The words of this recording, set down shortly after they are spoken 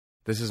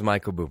This is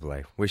Michael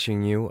Bublé,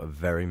 wishing you a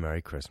very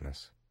Merry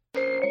Christmas.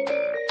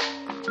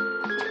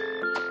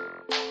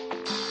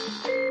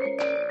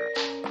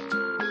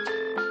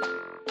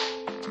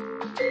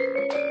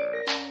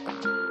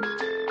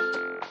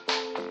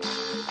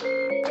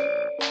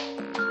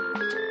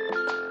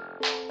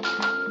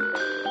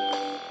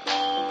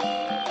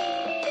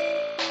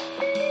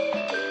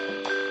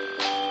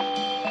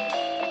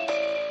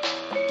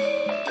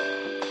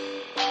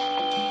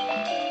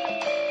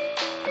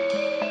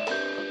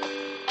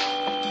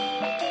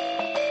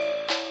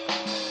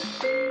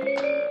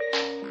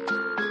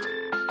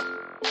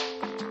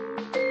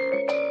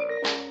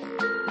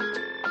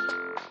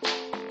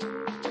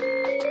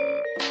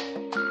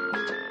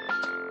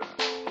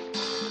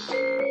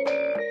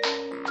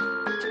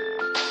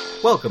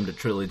 Welcome to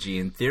Trilogy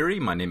in Theory.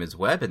 My name is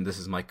Webb, and this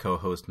is my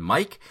co-host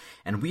Mike,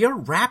 and we are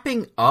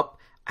wrapping up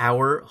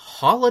our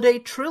holiday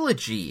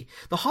trilogy.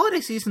 The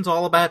holiday season's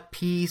all about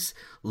peace,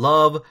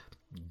 love,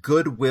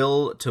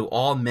 goodwill to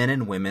all men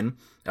and women,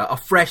 a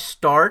fresh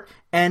start,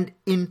 and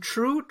in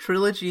true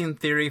Trilogy in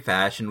Theory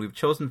fashion, we've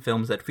chosen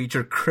films that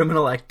feature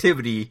criminal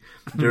activity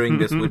during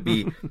this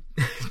would-be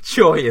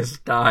joyous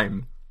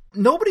time.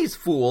 Nobody's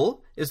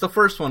Fool is the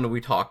first one that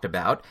we talked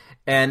about,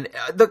 and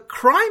the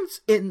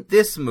crimes in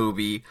this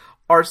movie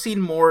are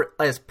seen more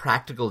as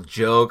practical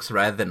jokes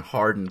rather than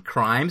hardened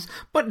crimes,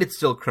 but it's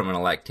still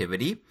criminal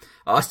activity.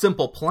 A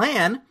Simple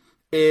Plan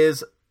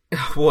is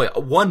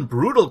one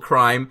brutal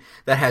crime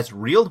that has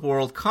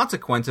real-world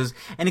consequences,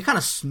 and it kind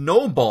of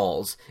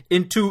snowballs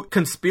into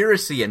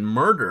conspiracy and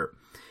murder.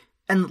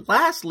 And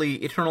lastly,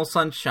 Eternal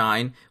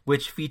Sunshine,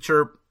 which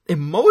feature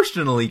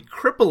emotionally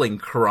crippling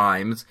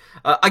crimes.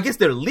 I guess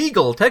they're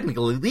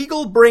technically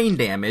legal brain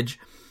damage,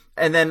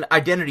 and then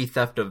identity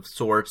theft of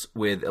sorts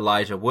with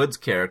Elijah Wood's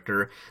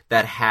character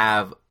that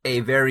have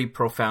a very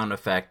profound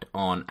effect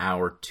on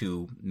our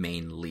two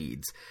main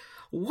leads.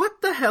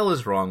 What the hell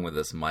is wrong with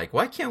us, Mike?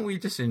 Why can't we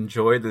just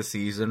enjoy the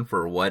season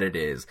for what it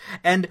is?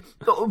 And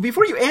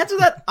before you answer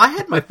that, I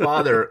had my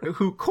father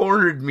who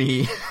cornered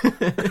me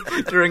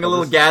during a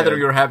little gathering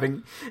we were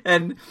having,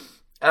 and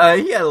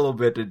he had a little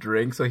bit to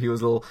drink, so he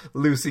was a little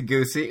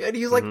loosey-goosey, and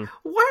he was like,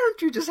 why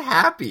aren't you just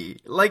happy?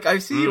 Like, I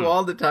see you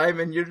all the time,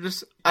 and you're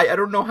just, I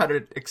don't know how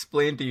to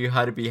explain to you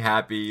how to be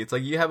happy. It's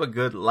like, you have a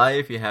good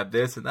life, you have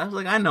this, and I was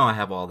like, I know I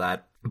have all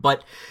that,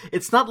 but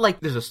it's not like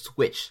there's a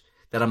switch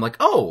that I'm like,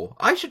 oh,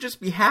 I should just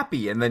be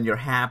happy, and then you're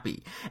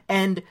happy.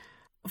 And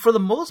for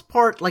the most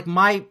part, like,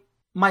 my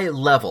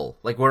level,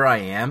 like, where I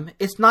am,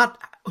 it's not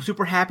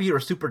super happy or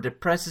super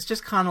depressed, it's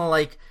just kind of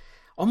like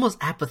almost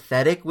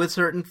apathetic with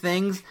certain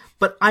things,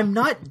 but I'm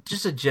not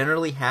just a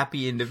generally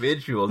happy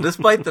individual,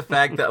 despite the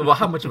fact that,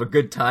 how much of a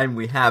good time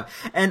we have.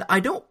 And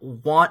I don't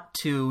want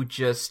to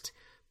just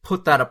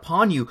put that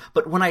upon you,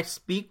 but when I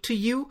speak to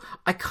you,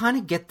 I kind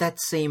of get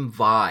that same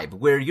vibe,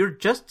 where you're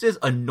just as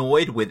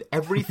annoyed with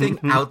everything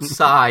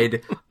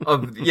outside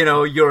of,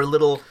 your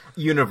little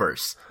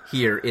universe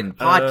here in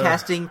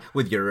podcasting,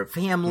 with your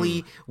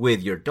family,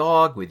 with your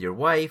dog, with your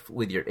wife,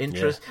 with your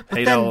interests. Yeah,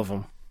 hate all of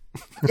them.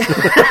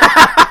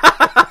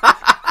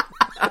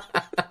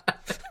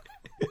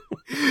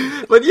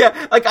 But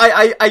yeah, like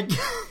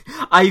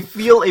I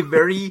feel a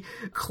very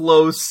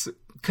close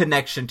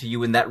connection to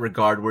you in that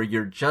regard, where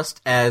you're just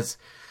as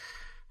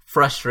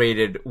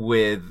frustrated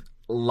with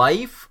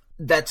life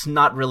that's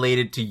not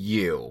related to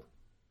you.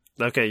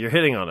 Okay, you're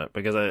hitting on it,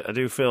 because I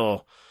do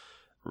feel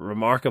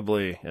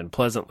remarkably and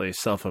pleasantly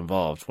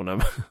self-involved when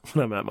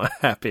I'm at my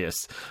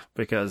happiest,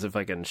 because if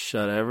I can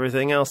shut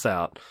everything else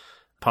out,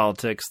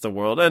 politics, the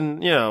world,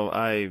 and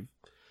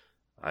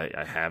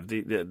I have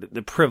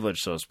the privilege,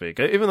 so to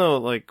speak. Even though,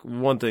 like,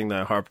 one thing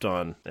that I harped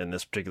on in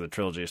this particular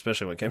trilogy,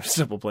 especially when it came to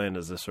Simple Plan,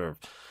 is this sort of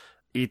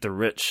eat the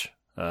rich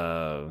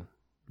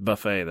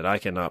buffet that I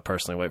cannot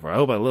personally wait for. I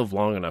hope I live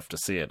long enough to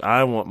see it.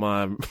 I want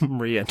my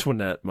Marie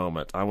Antoinette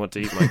moment. I want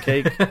to eat my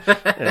cake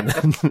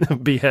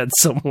and behead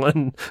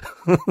someone,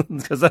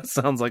 because that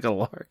sounds like a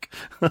lark.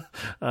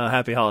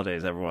 Happy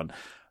holidays, everyone.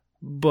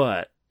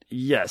 But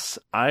yes,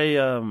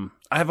 I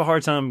have a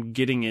hard time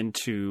getting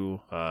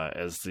into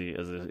as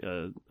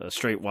a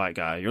straight white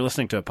guy. You're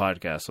listening to a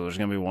podcast, so there's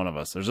going to be one of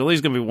us. There's at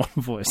least going to be one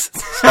voice,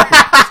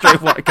 straight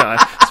white guy,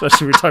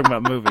 especially if we're talking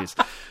about movies.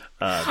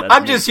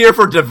 I'm just here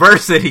for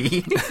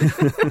diversity.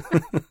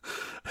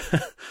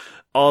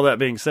 All that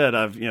being said,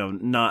 I've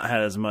not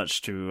had as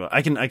much to.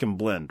 I can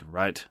blend,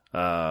 right?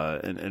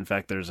 In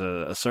fact, there's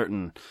a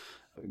certain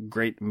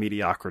great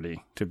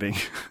mediocrity to being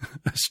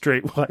a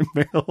straight white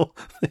male.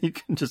 You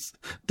can just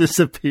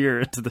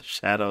disappear into the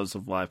shadows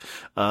of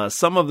life.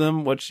 Some of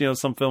them, which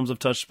some films have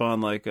touched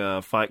upon, like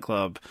Fight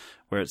Club,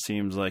 where it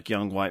seems like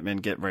young white men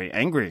get very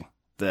angry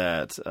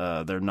that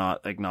they're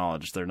not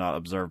acknowledged, they're not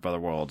observed by the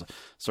world.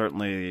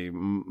 Certainly,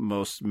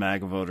 most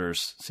MAGA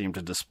voters seem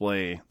to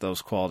display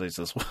those qualities,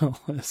 as well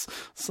as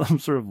some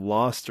sort of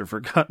lost or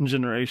forgotten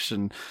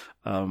generation.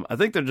 I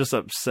think they're just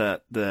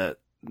upset that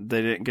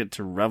they didn't get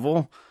to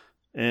revel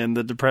and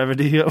the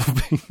depravity of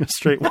being a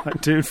straight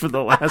white dude for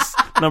the last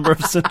number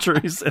of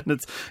centuries. And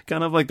it's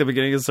kind of like the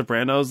beginning of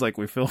Sopranos. Like,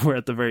 we feel we're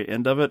at the very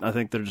end of it. I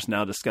think they're just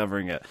now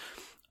discovering it.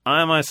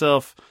 I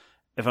myself,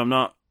 if I'm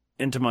not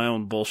into my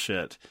own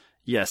bullshit,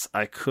 yes,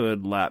 I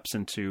could lapse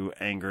into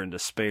anger and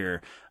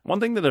despair. One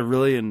thing that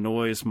really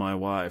annoys my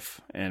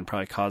wife and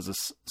probably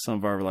causes some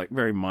of our like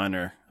very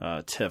minor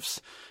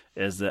tiffs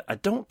is that I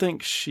don't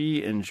think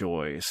she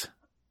enjoys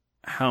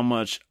how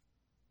much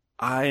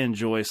I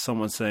enjoy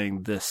someone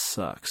saying this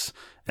sucks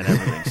and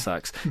everything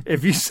sucks.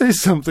 If you say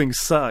something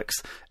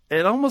sucks,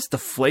 it almost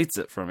deflates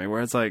it for me,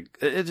 where it's like,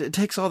 it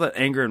takes all that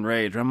anger and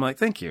rage. I'm like,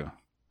 thank you.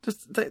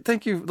 Just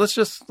thank you. Let's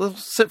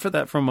sit for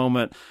that for a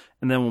moment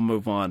and then we'll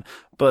move on.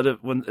 But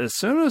as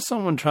soon as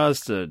someone tries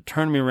to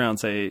turn me around and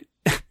say,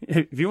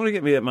 if you want to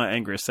get me at my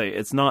angriest, say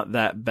it's not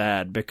that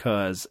bad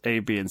because A,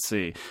 B, and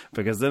C,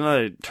 because then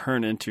I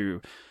turn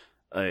into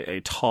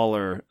a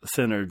taller,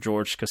 thinner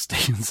George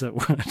Costanza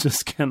where I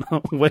just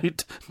cannot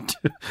wait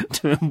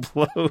to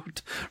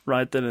implode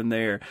right then and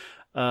there.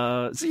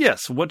 So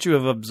yes, what you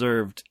have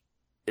observed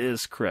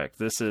is correct.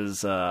 This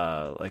is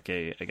like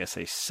a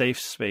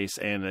safe space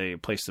and a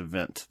place to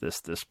vent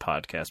this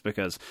podcast,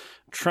 because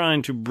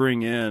trying to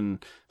bring in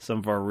some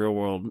of our real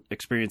world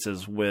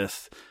experiences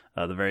with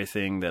the very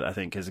thing that I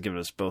think has given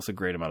us both a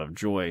great amount of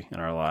joy in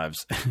our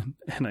lives.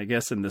 And I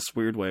guess in this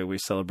weird way, we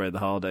celebrate the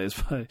holidays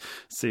by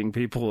seeing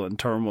people in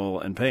turmoil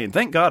and pain.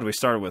 Thank God we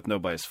started with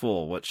Nobody's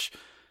Fool, which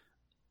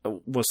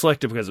was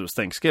selected because it was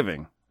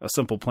Thanksgiving. A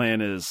simple plan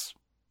is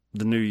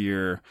the New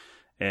Year,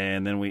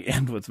 and then we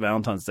end with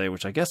Valentine's Day,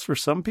 which I guess for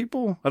some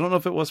people, I don't know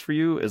if it was for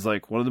you, is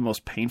like one of the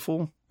most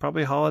painful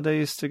probably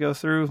holidays to go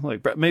through.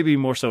 Like maybe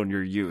more so in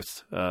your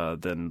youth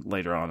than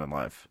later on in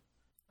life.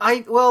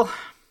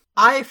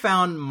 I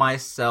found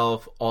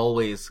myself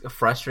always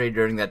frustrated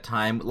during that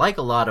time, like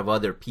a lot of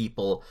other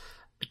people,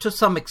 to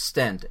some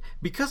extent,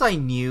 because I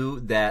knew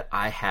that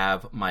I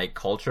have my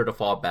culture to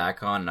fall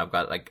back on, and I've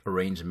got like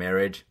arranged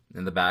marriage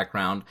in the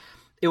background.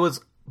 It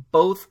was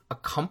both a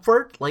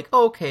comfort, like,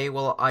 oh, okay,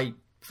 well, I,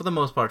 for the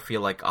most part,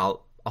 feel like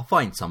I'll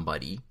find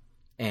somebody,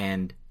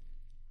 and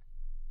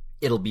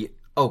it'll be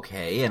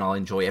okay, and I'll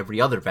enjoy every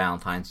other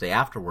Valentine's Day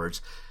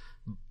afterwards.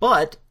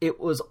 But it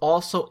was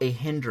also a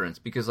hindrance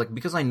because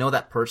I know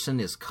that person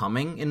is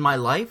coming in my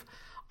life.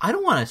 I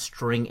don't want to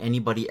string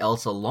anybody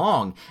else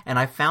along. And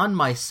I found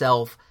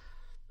myself,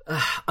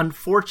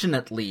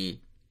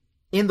 unfortunately,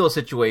 in those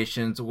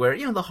situations where,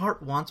 the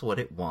heart wants what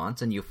it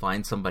wants, and you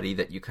find somebody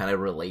that you kind of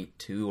relate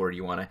to, or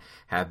you want to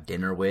have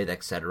dinner with,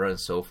 etc., and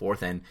so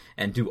forth, and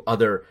do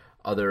other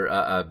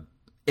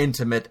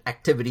intimate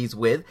activities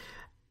with.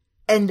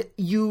 And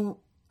you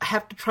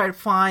have to try to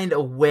find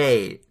a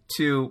way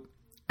to,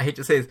 I hate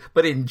to say this,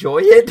 but enjoy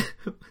it,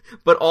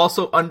 but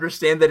also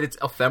understand that it's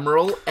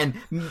ephemeral, and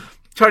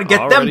try to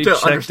get them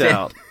to understand.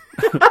 Out.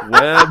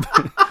 Webb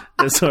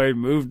has already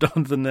moved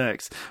on to the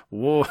next.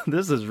 Whoa,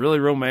 this is really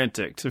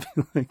romantic to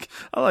be like,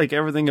 I like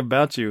everything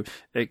about you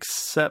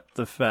except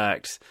the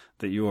fact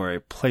that you are a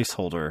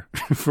placeholder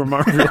from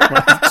our real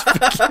life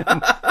to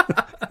begin.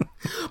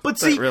 But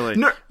see,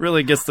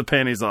 really gets the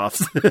panties off.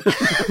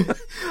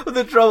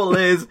 The trouble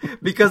is,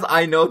 because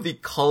I know the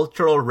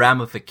cultural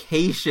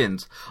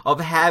ramifications of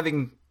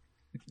having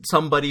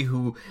somebody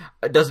who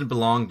doesn't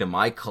belong to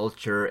my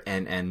culture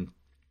and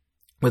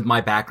with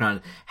my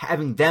background,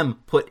 having them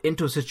put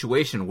into a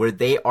situation where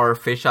they are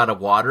fish out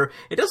of water,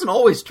 it doesn't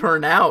always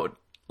turn out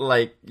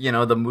like,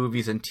 the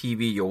movies and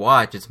TV you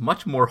watch. It's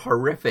much more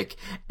horrific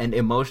and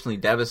emotionally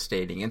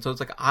devastating. And so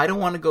it's like, I don't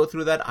want to go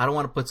through that. I don't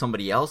want to put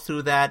somebody else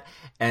through that.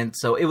 And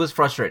so it was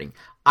frustrating.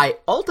 I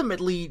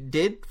ultimately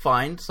did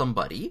find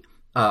somebody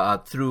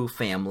through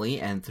family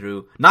and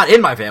through, not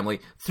in my family,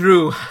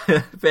 through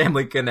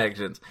family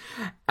connections.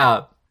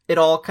 It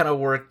all kind of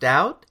worked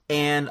out,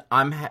 and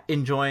I'm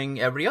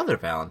enjoying every other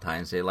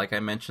Valentine's Day, like I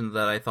mentioned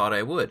that I thought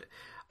I would.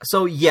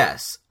 So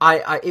yes,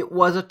 it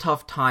was a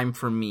tough time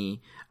for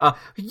me.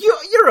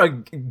 You're a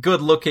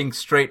good-looking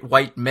straight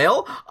white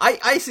male.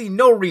 I see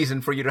no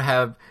reason for you to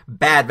have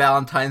bad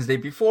Valentine's Day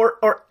before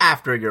or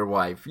after your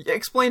wife.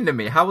 Explain to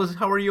me, how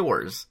were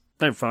yours?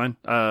 They're fine.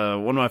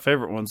 One of my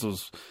favorite ones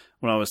was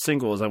when I was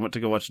single. Is I went to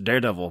go watch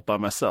Daredevil by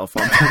myself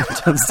on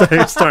Valentine's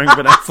Day, starring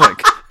Ben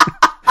Affleck.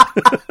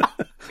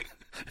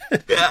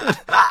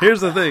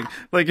 Here's the thing,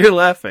 like, you're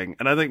laughing,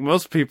 and I think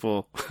most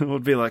people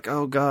would be like,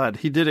 oh God,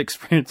 he did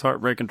experience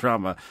heartbreak and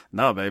trauma.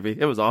 No, baby,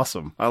 it was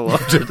awesome. I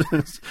loved it.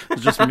 It's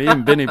just me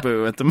and Benny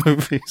Boo at the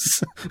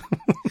movies.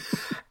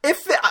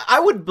 I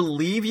would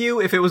believe you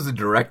if it was the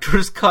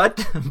director's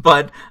cut,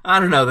 but I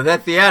don't know,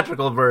 that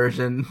theatrical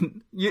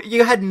version,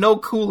 you had no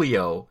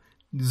Coolio.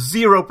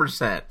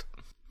 0%.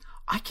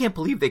 I can't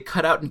believe they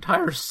cut out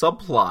entire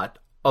subplot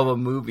of a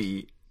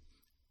movie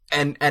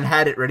and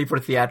had it ready for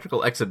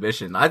theatrical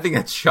exhibition. I think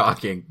that's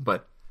shocking,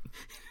 but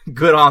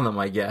good on them,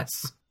 I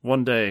guess.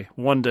 One day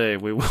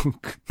we will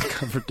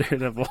cover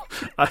Daredevil.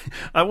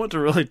 I want to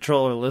really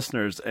troll our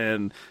listeners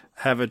and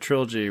have a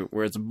trilogy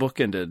where it's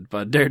bookended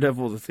by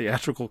Daredevil, the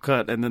theatrical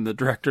cut, and then the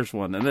director's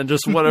one, and then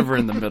just whatever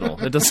in the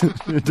middle. It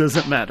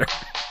doesn't matter.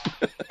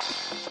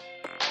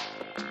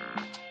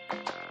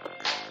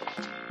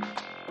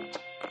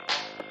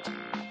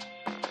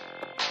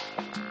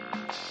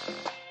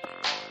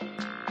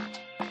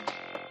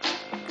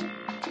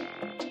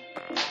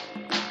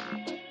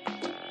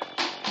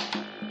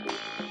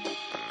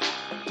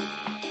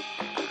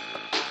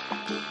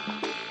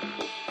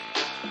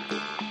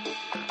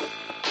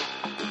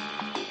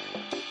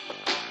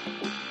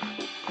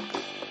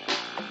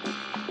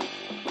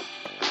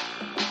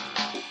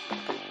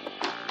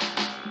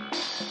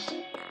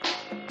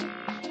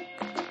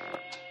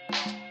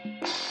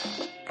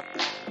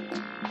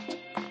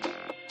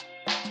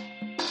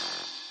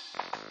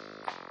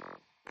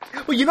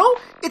 But you know,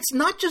 it's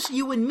not just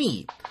you and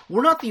me.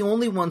 We're not the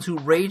only ones who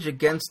rage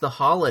against the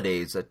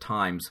holidays at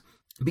times,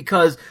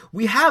 because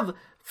we have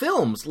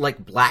films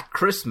like Black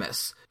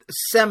Christmas,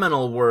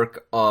 seminal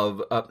work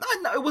of,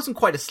 it wasn't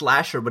quite a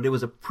slasher, but it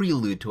was a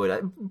prelude to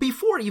it,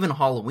 before even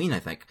Halloween, I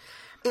think.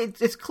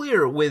 It's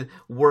clear with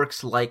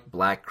works like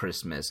Black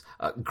Christmas,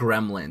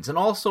 Gremlins, and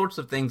all sorts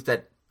of things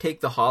that take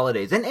the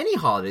holidays, and any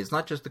holidays,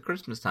 not just the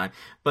Christmas time,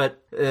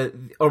 but,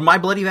 or My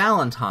Bloody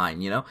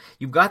Valentine, you know?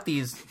 You've got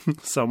these...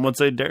 Some would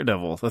say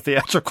Daredevil, the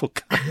theatrical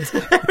cut.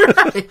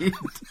 Right.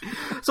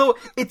 So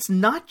it's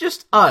not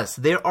just us.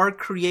 There are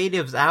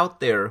creatives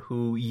out there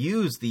who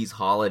use these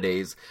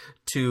holidays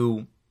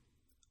to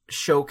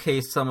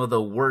showcase some of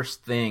the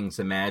worst things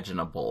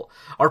imaginable.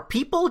 Are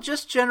people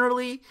just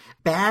generally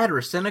bad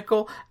or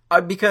cynical?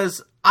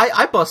 Because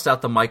I bust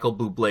out the Michael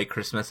Bublé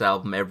Christmas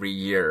album every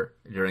year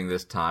during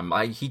this time.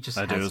 He just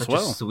has such a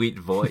sweet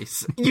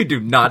voice. You do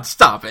not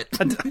stop it.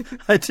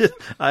 I did.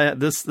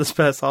 This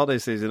past holiday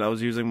season, I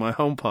was using my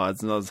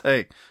HomePods, and I was,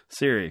 hey,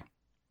 Siri,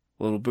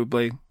 little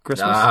Bublé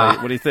Christmas.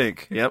 What do you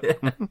think? Yep.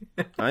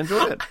 I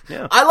enjoyed it.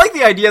 Yeah. I like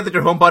the idea that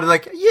your HomePod is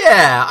like,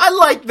 yeah, I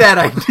like that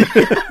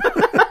idea.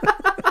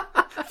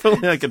 If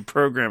only I could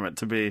program it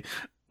to be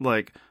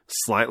like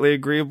slightly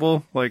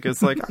agreeable. Like,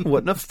 it's like, I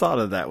wouldn't have thought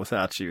of that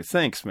without you.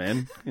 Thanks,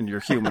 man, in your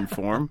human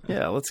form.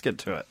 Yeah, let's get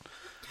to it.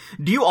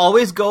 Do you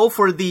always go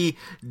for the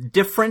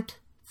different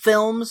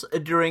films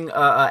during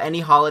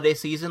any holiday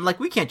season? Like,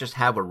 we can't just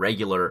have a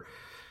regular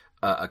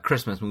a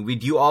Christmas movie.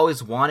 Do you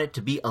always want it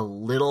to be a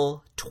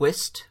little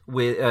twist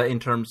with in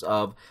terms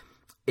of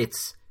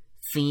its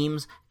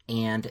themes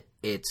and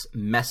its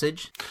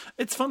message?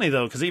 It's funny,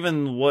 though, because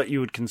even what you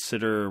would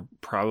consider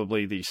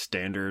probably the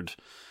standard,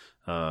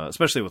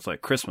 especially with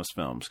like Christmas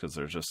films, because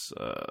there's just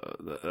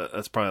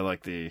that's probably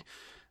like the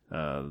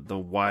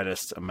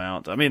widest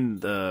amount. I mean,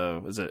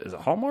 is it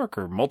Hallmark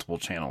or multiple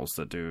channels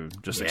that do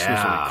just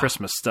exclusively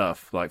Christmas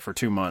stuff, like for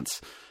 2 months?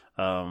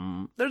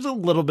 There's a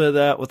little bit of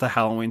that with the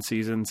Halloween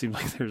season. Seems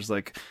like there's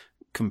like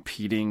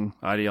competing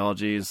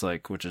ideologies,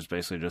 like, which is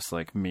basically just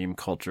like meme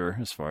culture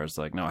as far as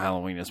like, no,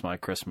 Halloween is my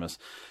Christmas,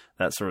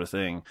 that sort of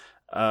thing.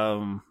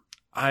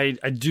 I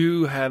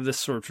do have this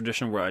sort of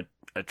tradition where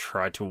I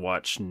try to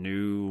watch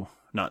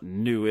not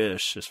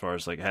newish as far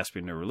as like it has to be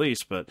a new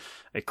release, but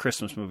a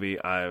Christmas movie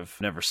I've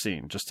never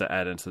seen, just to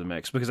add into the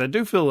mix, because I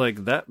do feel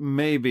like that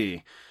may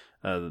be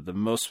the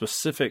most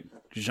specific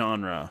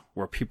genre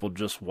where people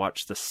just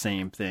watch the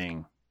same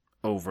thing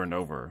over and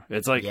over.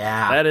 It's like,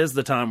 that is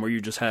the time where you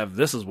just have,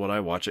 this is what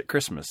I watch at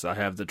Christmas. I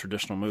have the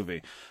traditional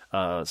movie.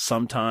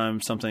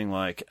 Sometimes something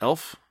like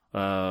Elf,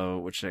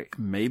 which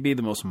may be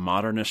the most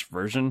modernish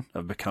version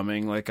of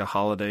becoming like a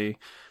holiday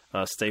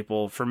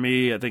staple. For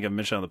me, I think I've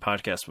mentioned on the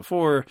podcast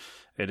before,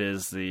 it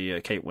is the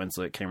Kate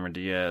Winslet, Cameron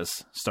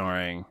Diaz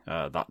starring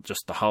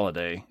just The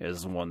Holiday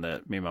is the one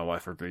that me and my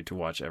wife agreed to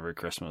watch every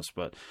Christmas.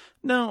 But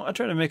no, I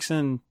try to mix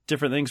in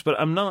different things, but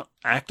I'm not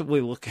actively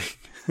looking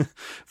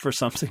for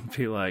something to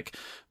be like,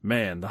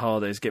 man, the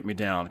holidays get me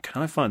down.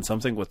 Can I find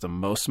something with the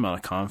most amount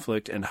of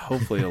conflict and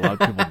hopefully a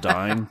lot of people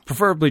dying?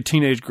 Preferably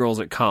teenage girls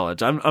at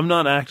college. I'm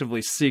not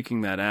actively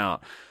seeking that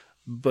out.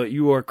 But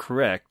you are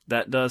correct.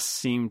 That does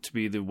seem to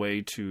be the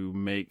way to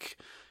make,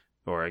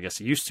 or I guess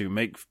it used to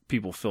make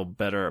people feel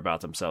better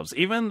about themselves.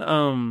 Even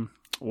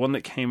one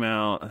that came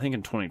out, I think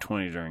in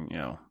 2020 during,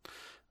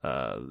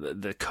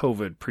 the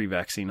COVID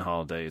pre-vaccine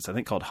holidays, I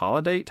think called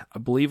Holidate, I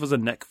believe was a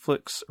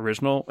Netflix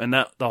original. And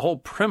that the whole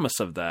premise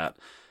of that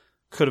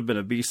could have been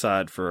a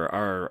B-side for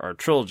our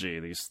trilogy,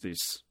 these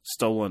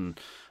stolen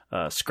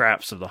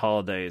scraps of the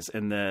holidays,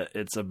 and that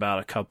it's about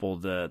a couple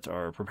that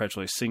are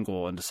perpetually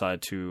single and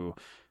decide to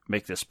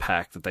make this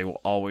pact that they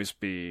will always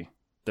be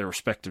their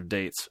respective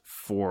dates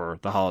for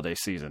the holiday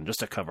season, just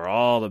to cover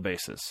all the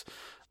bases.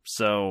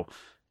 So,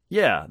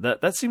 yeah,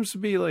 that seems to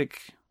be like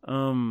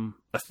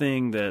a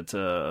thing that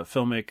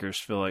filmmakers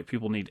feel like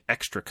people need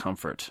extra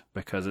comfort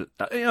because it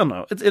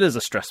is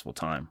a stressful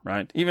time,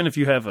 right? Even if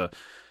you have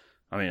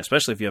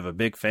especially if you have a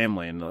big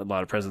family and a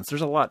lot of presents,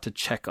 there's a lot to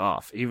check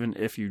off. Even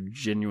if you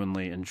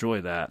genuinely enjoy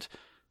that,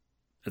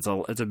 it's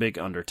a big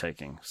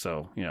undertaking.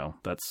 So,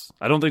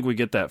 I don't think we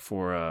get that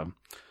for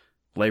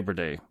Labor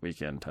Day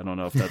weekend. I don't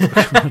know if that's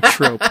a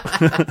trope.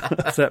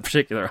 It's that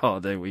particular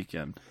holiday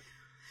weekend.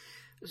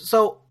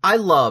 So I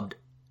loved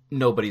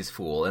Nobody's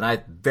Fool, and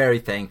I'm very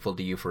thankful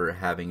to you for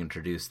having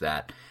introduced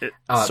that.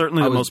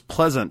 Certainly most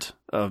pleasant,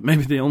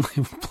 maybe the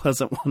only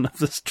pleasant one of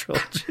this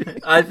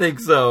trilogy. I think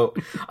so.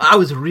 I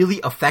was really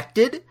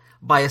affected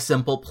by A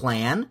Simple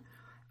Plan,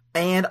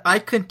 and I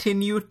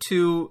continue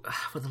to,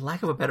 for the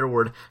lack of a better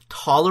word,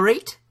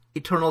 tolerate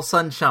Eternal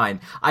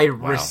Sunshine. I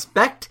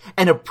respect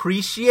and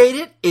appreciate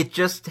it. It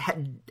just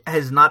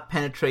has not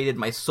penetrated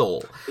my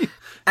soul. You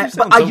sound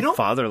so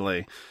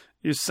fatherly.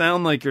 You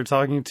sound like you're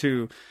talking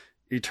to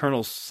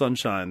Eternal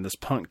Sunshine, this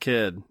punk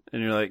kid,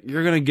 and you're like,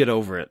 you're going to get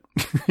over it.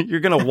 You're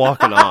going to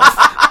walk it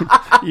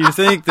off. You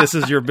think this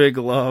is your big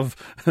love,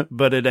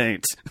 but it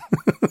ain't.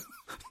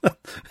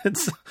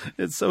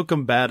 It's so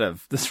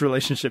combative, this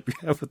relationship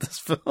you have with this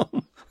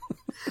film.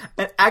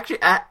 And actually,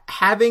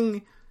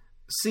 having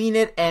seen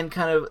it and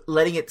kind of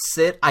letting it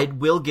sit, I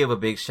will give a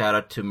big shout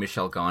out to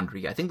Michel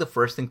Gondry. I think the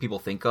first thing people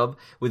think of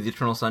with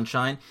Eternal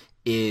Sunshine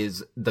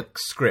is the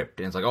script,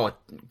 and it's like, oh,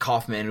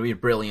 Kaufman, we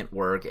had brilliant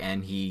work,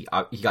 and he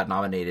got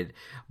nominated.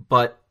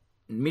 But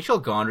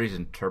Michel Gondry's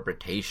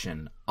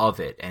interpretation of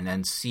it, and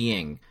then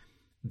seeing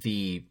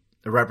the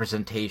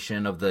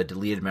representation of the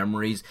deleted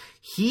memories,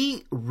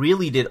 he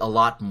really did a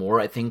lot more,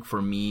 I think,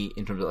 for me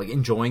in terms of like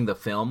enjoying the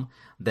film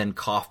than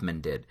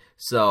Kaufman did.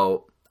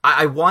 So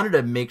I wanted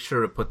to make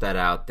sure to put that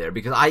out there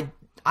because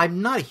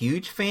I'm not a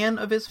huge fan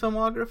of his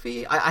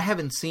filmography. I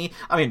haven't seen.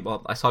 I mean,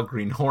 well, I saw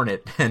Green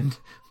Hornet, and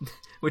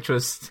which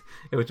was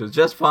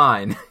just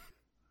fine.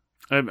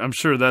 I'm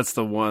sure that's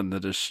the one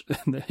that is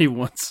that he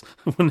wants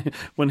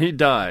when he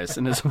dies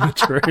in his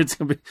obituary. It's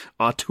going to be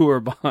auteur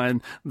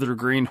behind the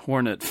Green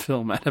Hornet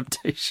film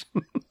adaptation.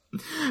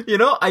 You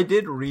know, I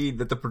did read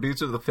that the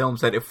producer of the film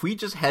said if we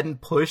just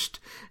hadn't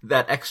pushed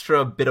that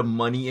extra bit of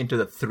money into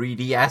the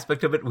 3D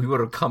aspect of it, we would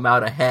have come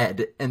out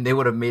ahead and they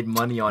would have made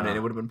money on it.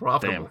 It would have been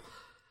profitable.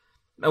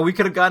 Damn. And we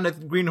could have gotten a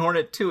Green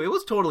Hornet too. It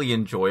was totally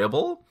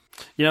enjoyable.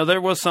 You know,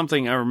 there was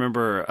something I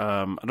remember.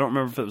 I don't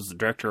remember if it was the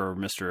director or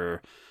Mr.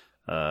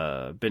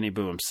 Benny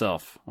Boo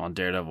himself on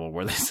Daredevil,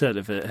 where they said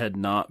if it had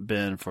not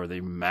been for the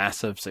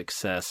massive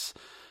success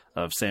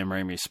of Sam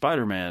Raimi's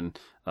Spider-Man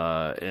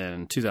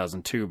in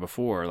 2002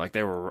 before, like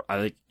they were, I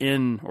think,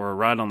 in or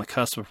right on the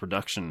cusp of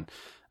production,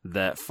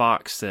 that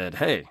Fox said,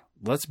 hey,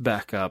 let's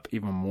back up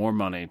even more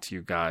money to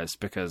you guys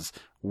because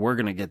we're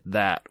going to get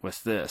that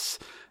with this.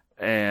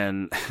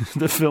 And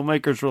the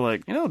filmmakers were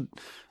like, you know,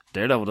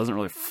 Daredevil doesn't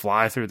really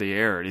fly through the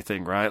air or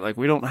anything, right? Like,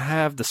 we don't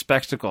have the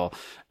spectacle.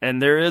 And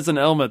there is an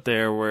element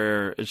there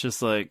where it's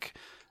just like,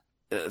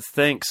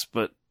 thanks,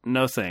 but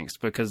no thanks,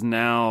 because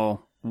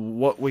now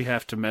what we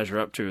have to measure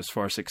up to as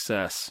far as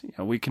success, you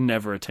know, we can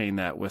never attain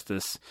that with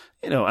this,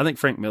 you know, I think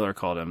Frank Miller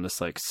called him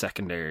this like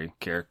secondary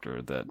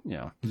character that, you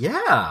know,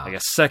 yeah, I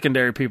guess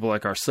secondary people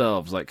like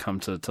ourselves like come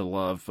to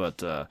love.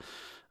 But,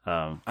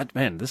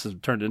 man, this has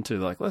turned into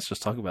like, let's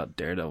just talk about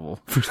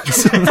Daredevil for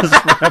this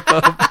wrap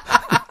up.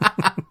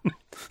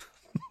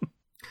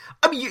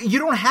 I mean, you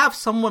don't have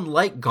someone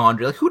like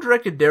Gondry. Like, who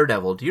directed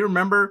Daredevil? Do you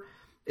remember?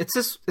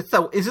 Is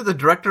it the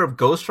director of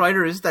Ghost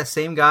Rider? Is it that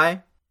same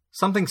guy?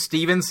 Something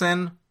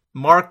Stevenson?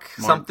 Mark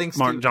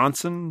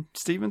Johnson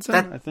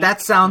Stevenson?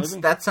 That sounds.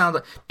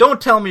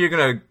 Don't tell me you're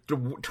going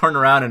to turn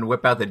around and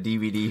whip out the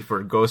DVD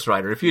for Ghost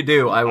Rider. If you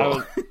do, I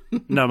will.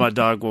 No, my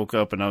dog woke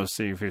up and I was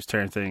seeing if he was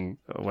tearing anything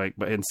awake,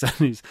 but instead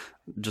he's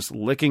just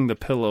licking the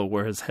pillow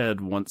where his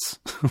head once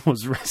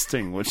was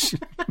resting, which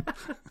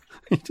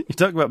you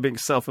talk about being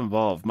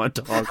self-involved. My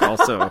dog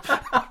also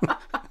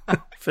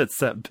fits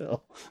that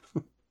bill.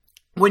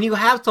 When you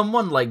have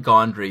someone like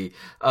Gondry,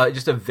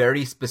 just a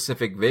very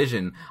specific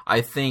vision,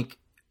 I think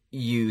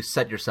you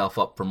set yourself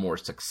up for more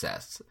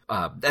success.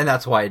 And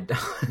that's why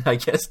I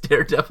guess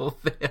Daredevil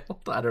failed.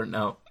 I don't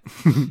know.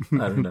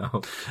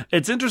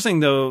 It's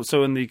interesting, though.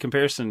 So in the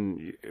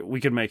comparison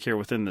we could make here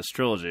within this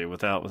trilogy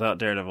without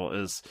Daredevil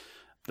is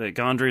that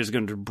Gondry is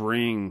going to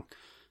bring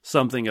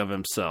something of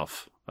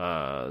himself,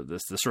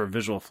 this sort of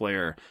visual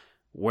flair.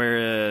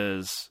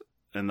 Whereas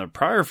in the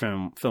prior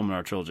film in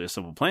our trilogy, A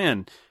Simple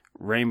Plan,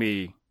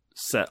 Raimi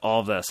set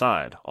all of that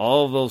aside.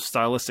 All of those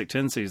stylistic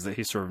tendencies that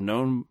he's sort of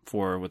known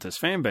for with his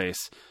fan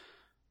base.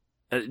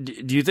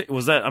 Do you think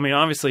was that? I mean,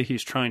 obviously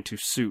he's trying to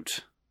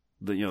suit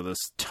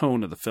this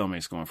tone of the film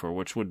he's going for,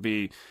 which would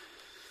be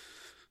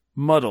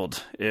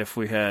muddled if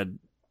we had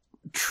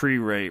tree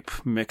rape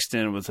mixed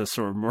in with this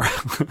sort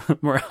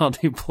of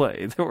morality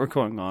play that we're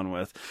going on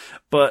with.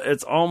 But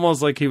it's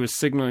almost like he was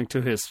signaling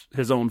to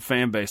his own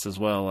fan base as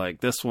well.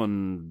 Like, this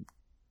one,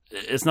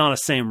 it's not a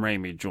Sam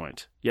Raimi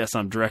joint. Yes,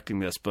 I'm directing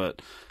this,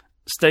 but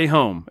stay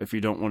home if you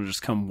don't want to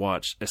just come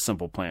watch A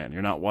Simple Plan.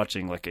 You're not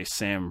watching like a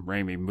Sam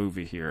Raimi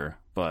movie here.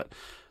 But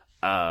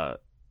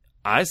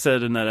I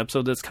said in that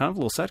episode that's kind of a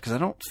little sad because I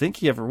don't think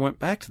he ever went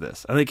back to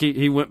this. I think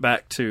he went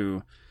back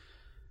to,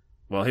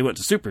 well, he went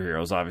to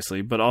superheroes,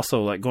 obviously, but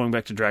also like going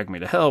back to Drag Me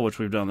to Hell, which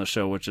we've done on the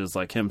show, which is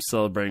like him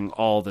celebrating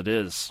all that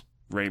is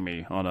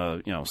Raimi on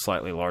a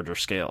slightly larger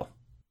scale.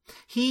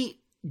 He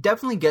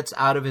definitely gets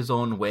out of his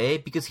own way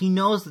because he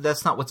knows that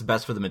that's not what's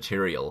best for the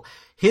material.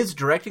 His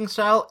directing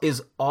style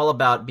is all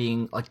about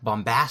being like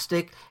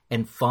bombastic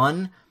and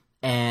fun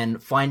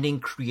and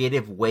finding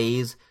creative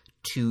ways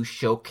to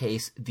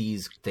showcase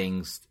these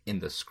things in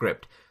the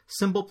script.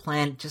 Simple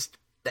Plan,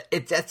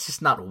 that's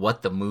just not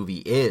what the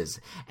movie is.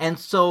 And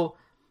so,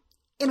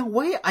 in a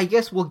way, I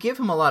guess we'll give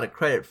him a lot of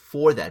credit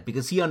for that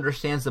because he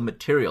understands the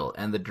material,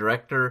 and the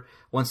director,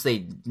 once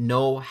they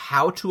know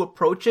how to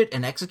approach it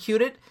and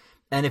execute it,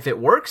 and if it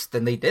works,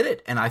 then they did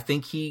it. And I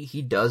think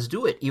he does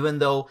do it, even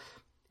though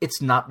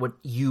it's not what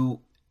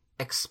you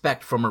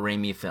expect from a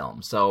Raimi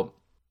film. So,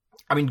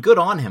 I mean, good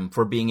on him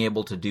for being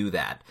able to do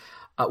that.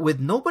 With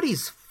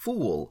Nobody's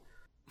Fool...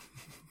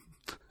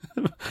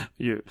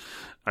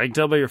 I can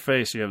tell by your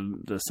face you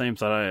have the same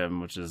thought I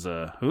am, which is,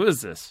 who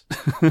is this?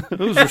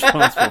 Who's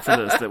responsible for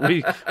this?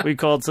 That we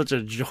called such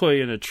a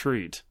joy and a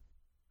treat.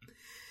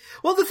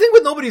 Well, the thing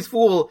with Nobody's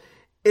Fool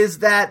is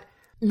that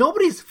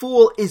Nobody's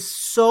Fool is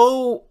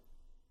so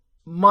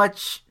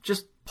much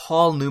just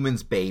Paul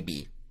Newman's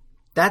baby.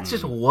 That's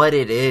just what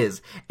it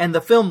is. And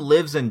the film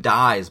lives and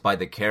dies by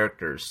the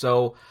characters.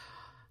 So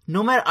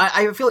no matter,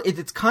 I feel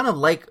it's kind of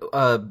like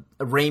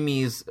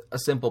Raimi's A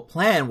Simple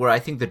Plan, where I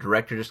think the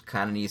director just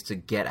kind of needs to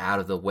get out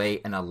of the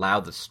way and allow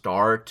the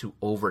star to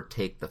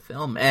overtake the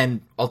film.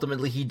 And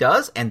ultimately he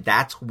does, and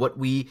that's what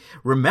we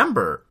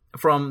remember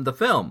from the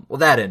film. Well,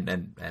 that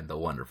and the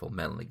wonderful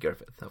Melanie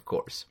Griffith, of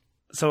course.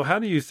 So how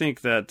do you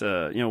think that,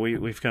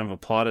 we've kind of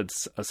applauded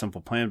A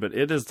Simple Plan, but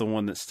it is the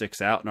one that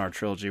sticks out in our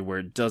trilogy where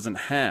it doesn't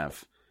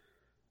have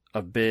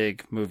a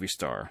big movie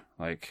star.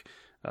 Like,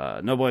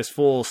 Nobody's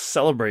Fool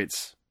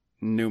celebrates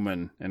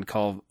Newman and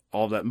call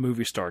all that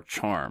movie star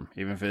charm,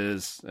 even if it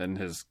is in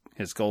his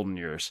golden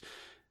years.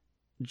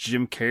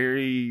 Jim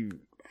Carrey,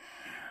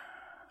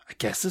 I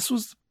guess this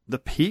was the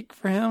peak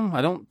for him.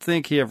 I don't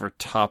think he ever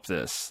topped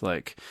this.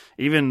 Like,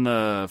 even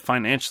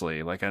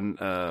financially, like,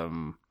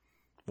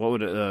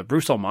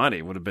 Bruce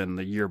Almighty would have been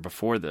the year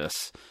before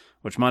this,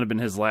 which might have been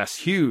his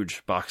last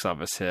huge box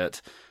office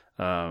hit.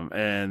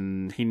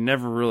 And he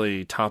never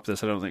really topped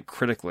this, I don't think,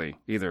 critically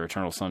either.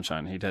 Eternal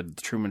Sunshine. He'd had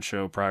The Truman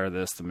Show prior to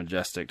this, The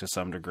Majestic to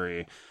some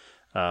degree.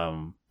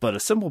 But A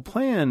Simple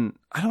Plan,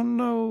 I don't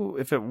know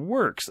if it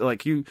works.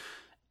 Like,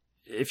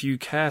 if you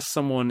cast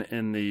someone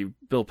in the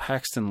Bill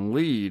Paxton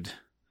lead,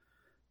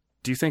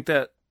 do you think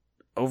that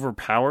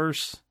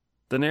overpowers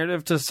the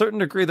narrative? To a certain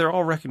degree, they're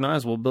all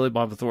recognizable, Billy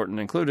Bob Thornton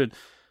included,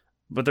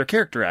 but they're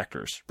character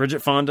actors.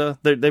 Bridget Fonda,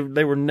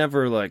 they were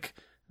never like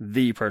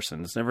the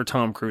person. It's never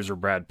Tom Cruise or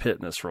Brad Pitt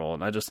in this role.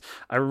 And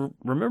I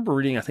remember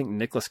reading, I think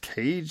Nicolas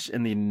Cage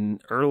in the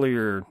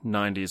earlier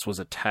 90s was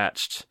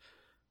attached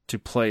to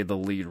play the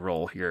lead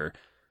role here.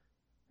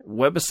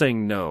 Webb is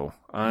saying no.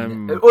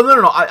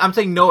 No. I'm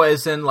saying no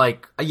as in,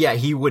 like, yeah,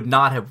 he would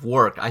not have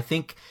worked. I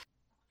think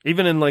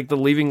even in like the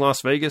Leaving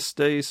Las Vegas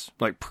days,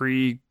 like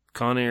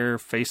pre-Con Air,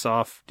 Face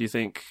Off, do you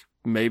think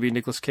maybe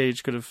Nicolas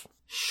Cage could have?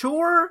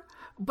 Sure.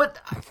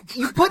 But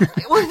well,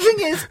 the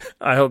thing is,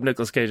 I hope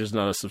Nicolas Cage is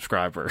not a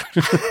subscriber.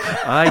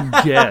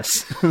 I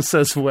guess,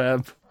 says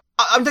Webb.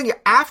 I'm thinking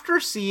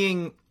after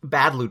seeing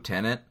Bad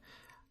Lieutenant,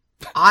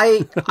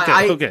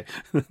 okay.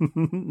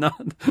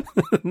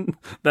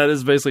 That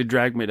is basically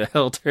Drag Me to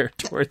Hell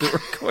territory that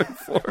we're going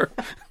for.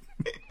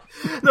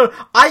 No,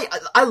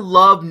 I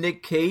love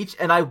Nick Cage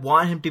and I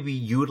want him to be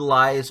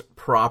utilized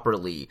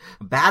properly.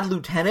 Bad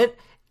Lieutenant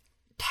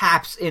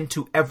taps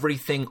into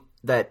everything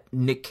that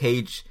Nick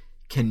Cage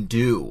can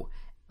do,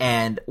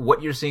 and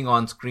what you're seeing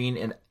on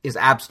screen is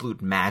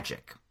absolute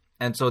magic.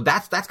 And so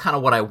that's kind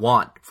of what I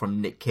want from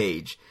Nick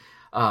Cage.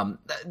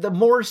 The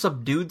more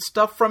subdued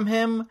stuff from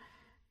him,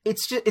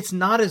 it's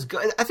not as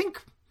good. I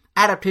think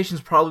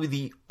adaptation's probably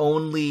the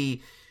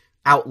only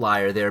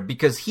outlier there,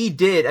 because he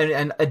did,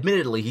 and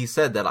admittedly he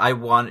said that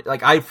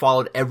I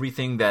followed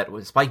everything that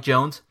was Spike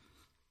Jonze.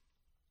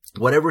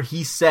 Whatever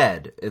he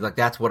said, like,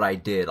 that's what I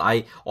did.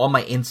 All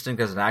my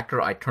instinct as an actor,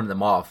 I turned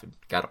them off.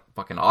 Got a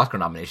fucking Oscar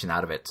nomination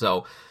out of it.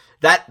 So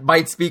that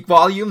might speak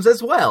volumes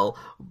as well.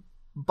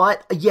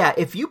 But yeah,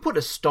 if you put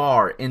a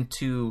star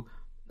into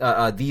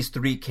these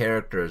three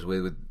characters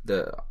with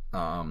the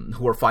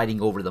who are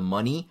fighting over the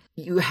money,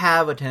 you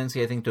have a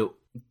tendency, I think, to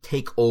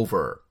take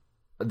over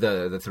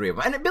the three of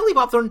them. And Billy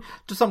Bob Thornton,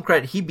 to some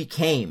credit, he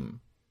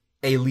became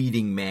a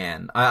leading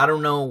man. I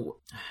don't know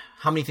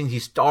how many things he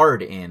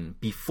starred in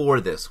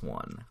before this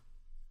one.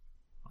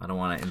 I don't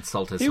want to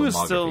insult his filmography. He was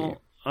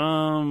still,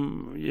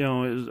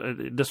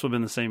 this would have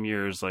been the same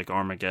year as like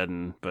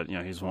Armageddon, but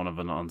he's one of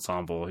an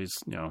ensemble. He's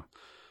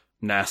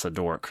NASA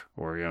dork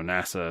or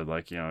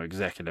NASA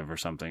executive or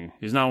something.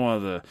 He's not one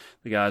of the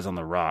guys on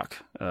The Rock.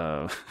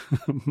 I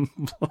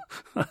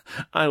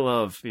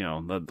love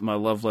my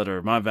love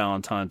letter, my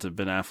Valentine to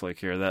Ben Affleck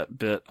here. That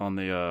bit on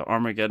the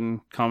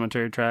Armageddon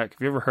commentary track.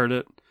 Have you ever heard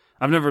it?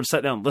 I've never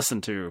sat down and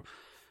listened to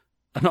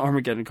an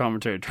Armageddon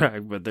commentary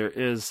track, but there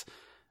is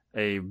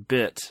a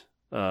bit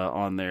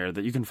on there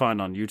that you can find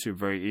on YouTube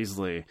very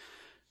easily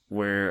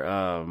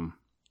where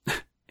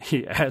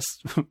he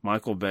asked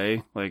Michael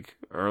Bay, like,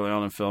 early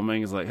on in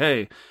filming, he's like,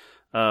 hey,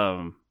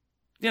 I'm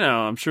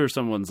sure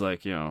someone's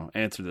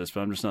answered this, but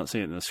I'm just not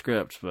seeing it in the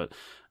script, but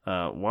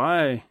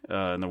why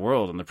in the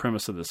world, in the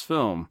premise of this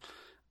film,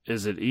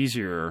 is it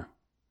easier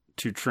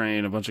to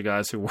train a bunch of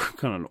guys who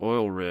work on an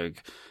oil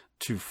rig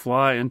to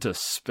fly into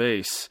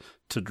space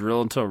to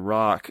drill into a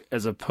rock,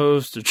 as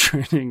opposed to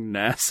training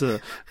NASA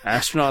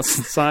astronauts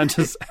and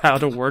scientists how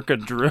to work a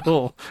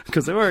drill,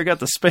 because they've already got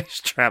the space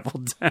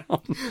travel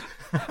down?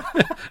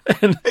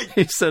 And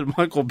he said,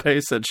 Michael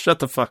Bay said, shut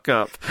the fuck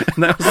up.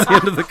 And that was the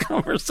end of the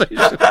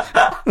conversation.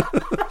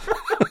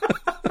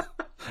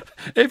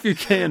 If you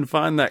can,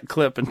 find that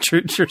clip and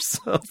treat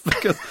yourself,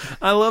 because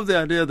I love the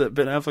idea that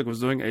Ben Affleck was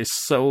doing a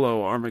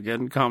solo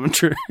Armageddon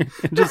commentary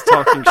and just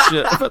talking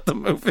shit about the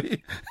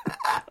movie.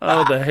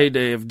 Oh, the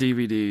heyday of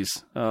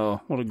DVDs. Oh,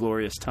 what a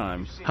glorious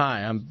time.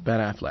 Hi, I'm Ben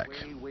Affleck.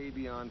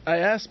 I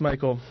asked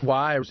Michael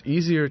why it was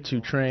easier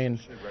to train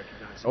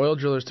oil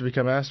drillers to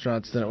become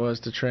astronauts than it was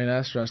to train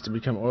astronauts to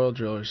become oil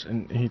drillers,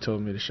 and he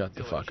told me to shut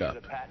the fuck up.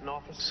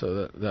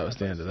 So that was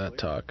the end of that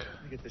talk.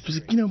 He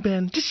was like,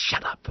 Ben, just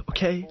shut up,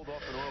 okay?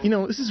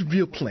 This is a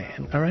real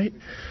plan, all right?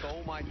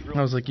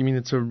 I was like, you mean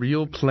it's a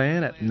real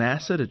plan at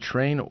NASA to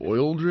train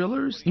oil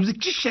drillers? He was like,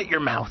 just shut your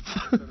mouth.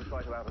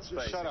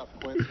 Shut up,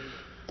 Quentin.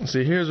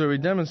 See, here's where we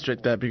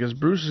demonstrate that, because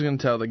Bruce is going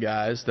to tell the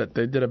guys that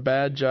they did a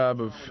bad job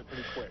of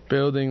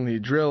building the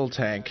drill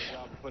tank.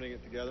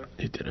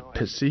 He did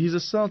a see, he's a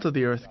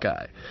salt-of-the-earth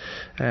guy.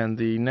 And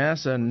the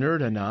NASA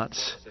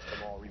nerdonauts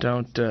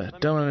don't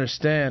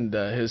understand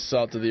his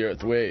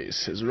salt-of-the-earth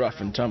ways, his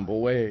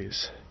rough-and-tumble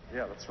ways.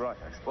 Yeah, that's right.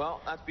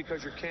 Well, that's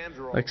because your cams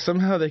are all... Like,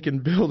 somehow they can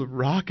build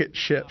rocket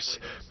ships,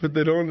 but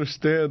they don't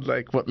understand,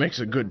 like, what makes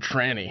a good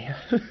tranny.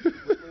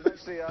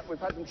 We've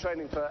had them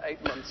training for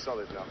 8 months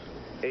solid now.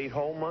 8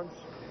 whole months?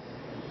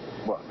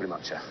 Well, pretty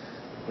much, yeah.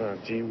 Oh,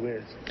 gee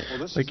whiz.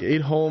 Well, like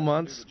 8 whole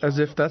months, as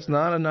if that's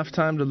not enough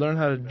time to learn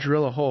how to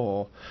drill a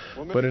hole.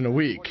 But in a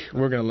week,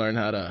 we're going to learn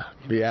how to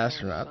be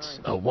astronauts.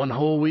 Oh, 1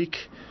 whole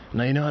week?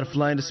 Now you know how to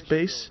fly into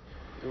space?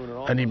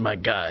 I need my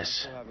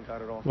guys.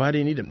 Why do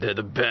you need them? They're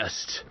the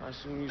best.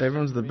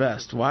 Everyone's the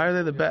best. Why are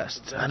they the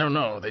best? I don't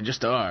know. They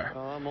just are.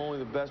 I'm only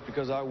the best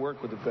because I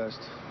work with the best.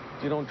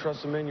 If you don't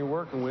trust the men you're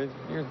working with,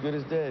 you're as good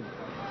as dead.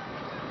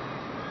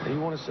 You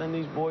want to send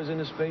these boys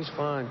into space?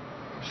 Fine.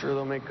 I'm sure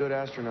they'll make good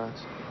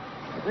astronauts.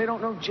 But they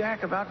don't know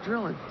jack about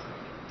drilling.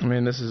 I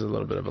mean, this is a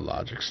little bit of a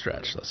logic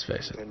stretch, let's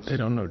face it. They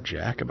don't know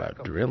jack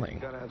about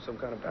drilling.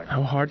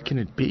 How hard can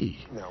it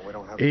be?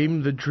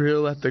 Aim the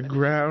drill at the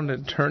ground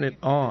and turn it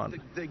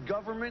on.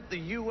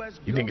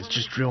 You think it's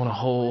just drilling a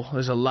hole?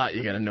 There's a lot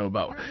you gotta know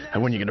about.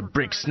 And when you're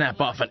gonna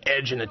snap off an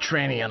edge in a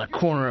tranny on a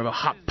corner of a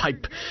hot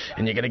pipe,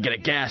 and you're gonna get a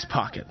gas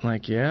pocket.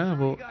 Like, yeah,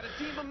 well,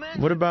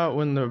 what about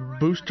when the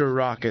booster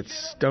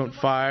rockets don't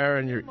fire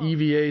and your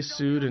EVA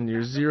suit and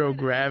your zero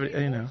gravity,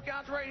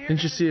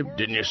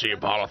 Didn't you see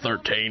Apollo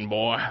 13,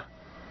 boy?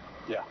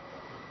 Yeah.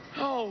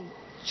 Oh,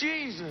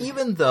 Jesus.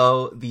 Even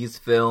though these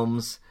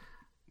films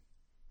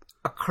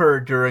occur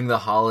during the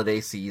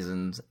holiday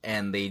seasons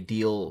and they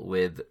deal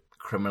with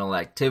criminal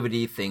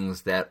activity,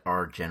 things that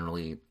are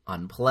generally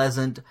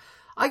unpleasant,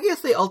 I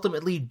guess they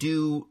ultimately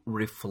do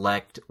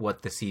reflect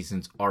what the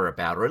seasons are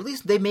about, or at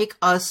least they make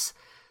us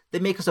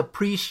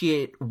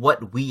appreciate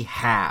what we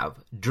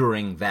have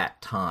during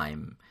that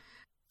time.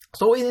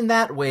 So in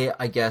that way,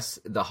 I guess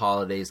the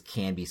holidays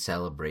can be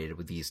celebrated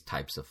with these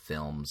types of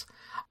films.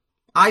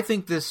 I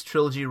think this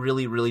trilogy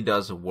really, really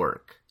does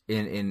work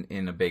in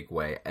a big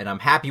way, and I'm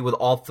happy with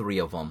all 3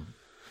 of them.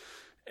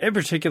 In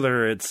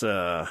particular, it's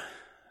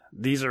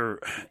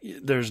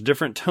there's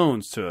different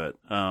tones to it,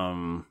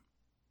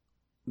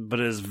 but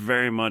it is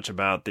very much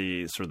about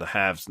the sort of the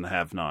haves and the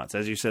have-nots.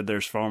 As you said,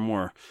 there's far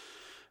more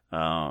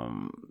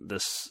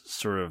this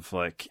sort of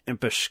like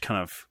impish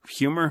kind of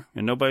humor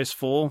in Nobody's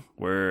Fool,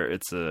 where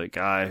it's a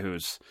guy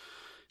who's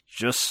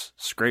just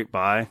scraped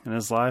by in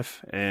his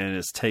life and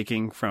is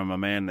taking from a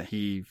man that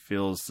he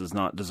feels does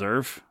not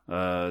deserve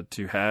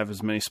to have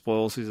as many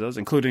spoils as he does,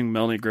 including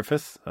Melanie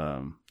Griffith.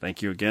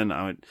 Thank you again.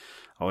 I would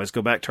always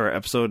go back to our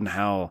episode and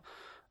how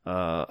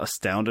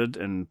astounded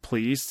and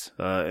pleased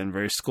in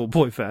very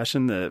schoolboy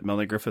fashion that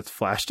Melanie Griffith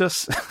flashed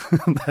us.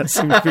 That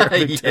seemed to be a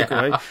big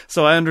takeaway.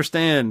 So I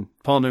understand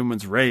Paul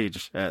Newman's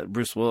rage at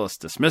Bruce Willis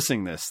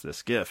dismissing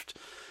this gift.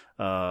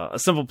 A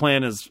Simple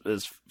Plan is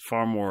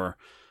far more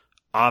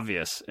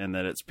obvious in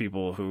that it's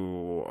people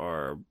who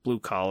are blue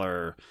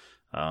collar,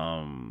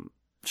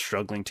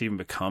 struggling to even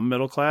become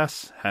middle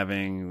class,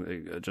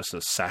 having just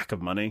a sack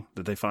of money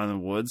that they find in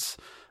the woods.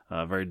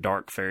 A very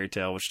dark fairy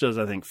tale, which does,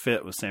 I think,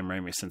 fit with Sam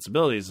Raimi's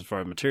sensibilities as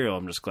far as material.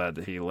 I'm just glad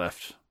that he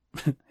left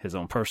his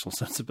own personal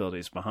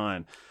sensibilities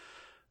behind.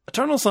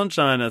 Eternal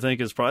Sunshine, I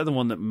think, is probably the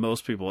one that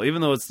most people,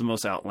 even though it's the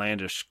most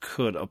outlandish,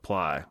 could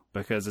apply,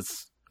 because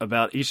it's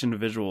about each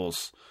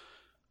individual's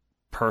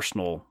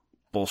personal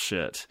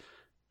bullshit.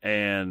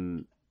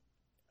 And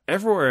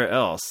everywhere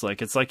else,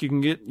 like, it's like you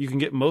can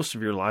get most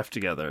of your life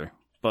together,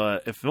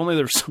 but if only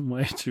there was some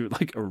way to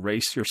like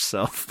erase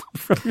yourself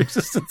from your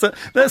existence.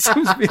 That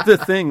seems to be the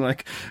thing.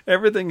 Like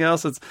everything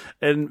else,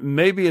 and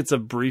maybe it's a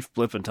brief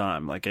blip in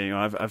time. Like,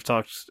 I've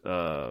talked,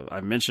 I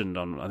mentioned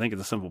on, I think, in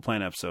the Simple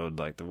Plan episode,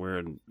 like that we're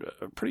in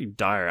a pretty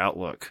dire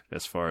outlook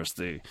as far as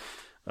the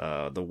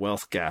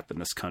wealth gap in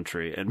this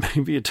country, and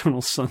maybe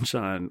Eternal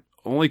Sunshine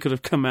only could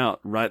have come out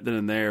right then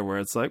and there, where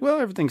it's like, well,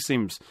 everything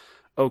seems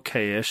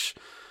okay-ish.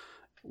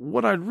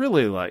 What I'd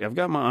really like, I've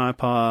got my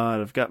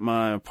iPod, I've got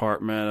my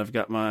apartment, I've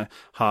got my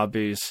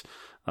hobbies.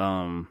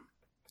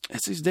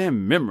 It's these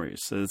damn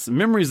memories. It's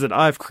memories that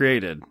I've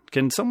created.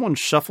 Can someone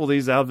shuffle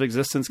these out of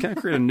existence? Can I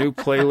create a new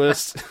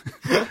playlist?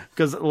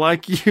 Because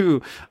like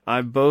you,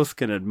 I both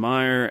can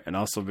admire and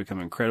also become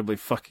incredibly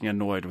fucking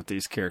annoyed with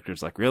these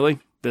characters. Like,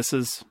 really? This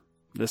is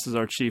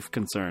our chief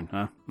concern,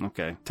 huh?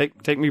 Okay.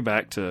 Take me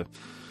back to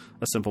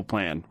A Simple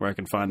Plan, where I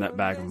can find that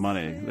bag of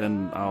money.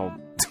 Then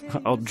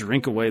I'll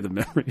drink away the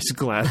memories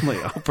gladly.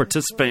 I'll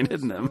participate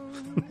in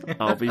them.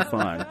 I'll be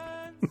fine.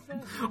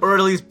 Or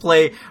at least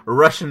play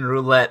Russian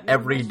roulette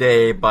every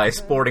day by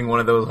sporting one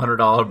of those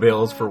 $100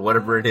 bills for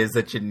whatever it is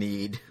that you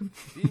need.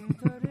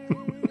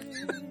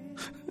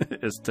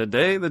 Is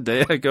today the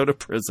day I go to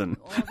prison?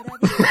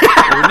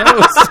 Who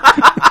knows?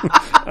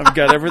 I've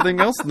got everything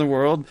else in the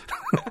world.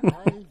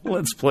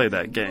 Let's play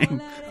that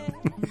game.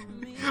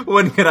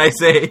 When can I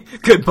say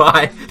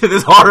goodbye to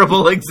this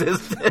horrible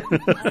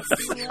existence?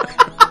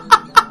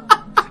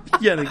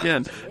 Yet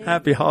again,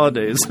 happy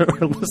holidays, our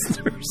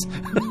listeners.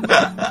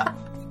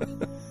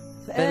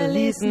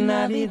 Feliz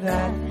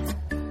Navidad.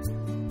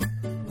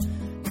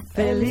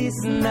 Feliz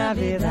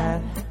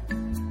Navidad.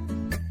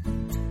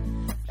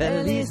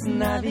 Feliz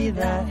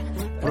Navidad.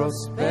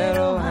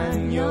 Prospero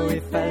año y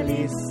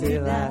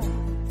felicidad.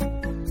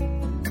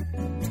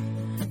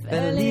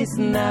 Feliz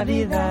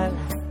Navidad.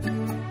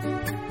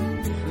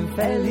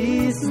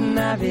 Feliz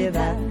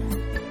Navidad.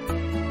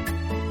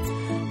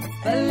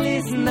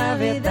 Feliz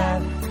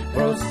Navidad.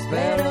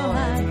 Prospero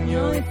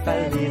año y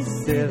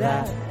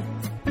felicidad.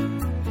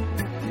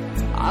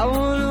 I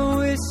wanna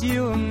wish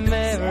you a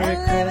Merry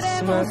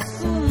Christmas.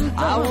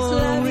 I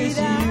wanna wish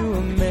you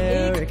a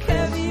Merry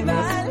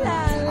Christmas.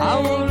 I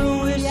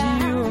wanna wish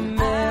you a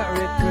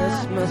Merry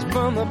Christmas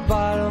from the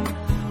bottom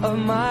of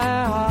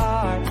my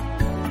heart.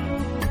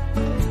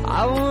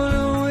 I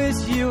wanna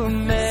wish you a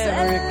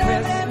Merry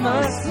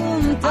Christmas.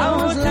 I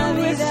wanna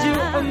wish you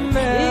a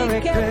Merry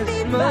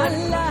Christmas.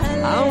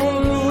 I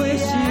wanna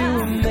wish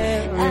you a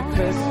Merry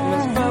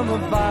Christmas from the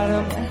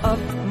bottom of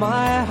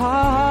my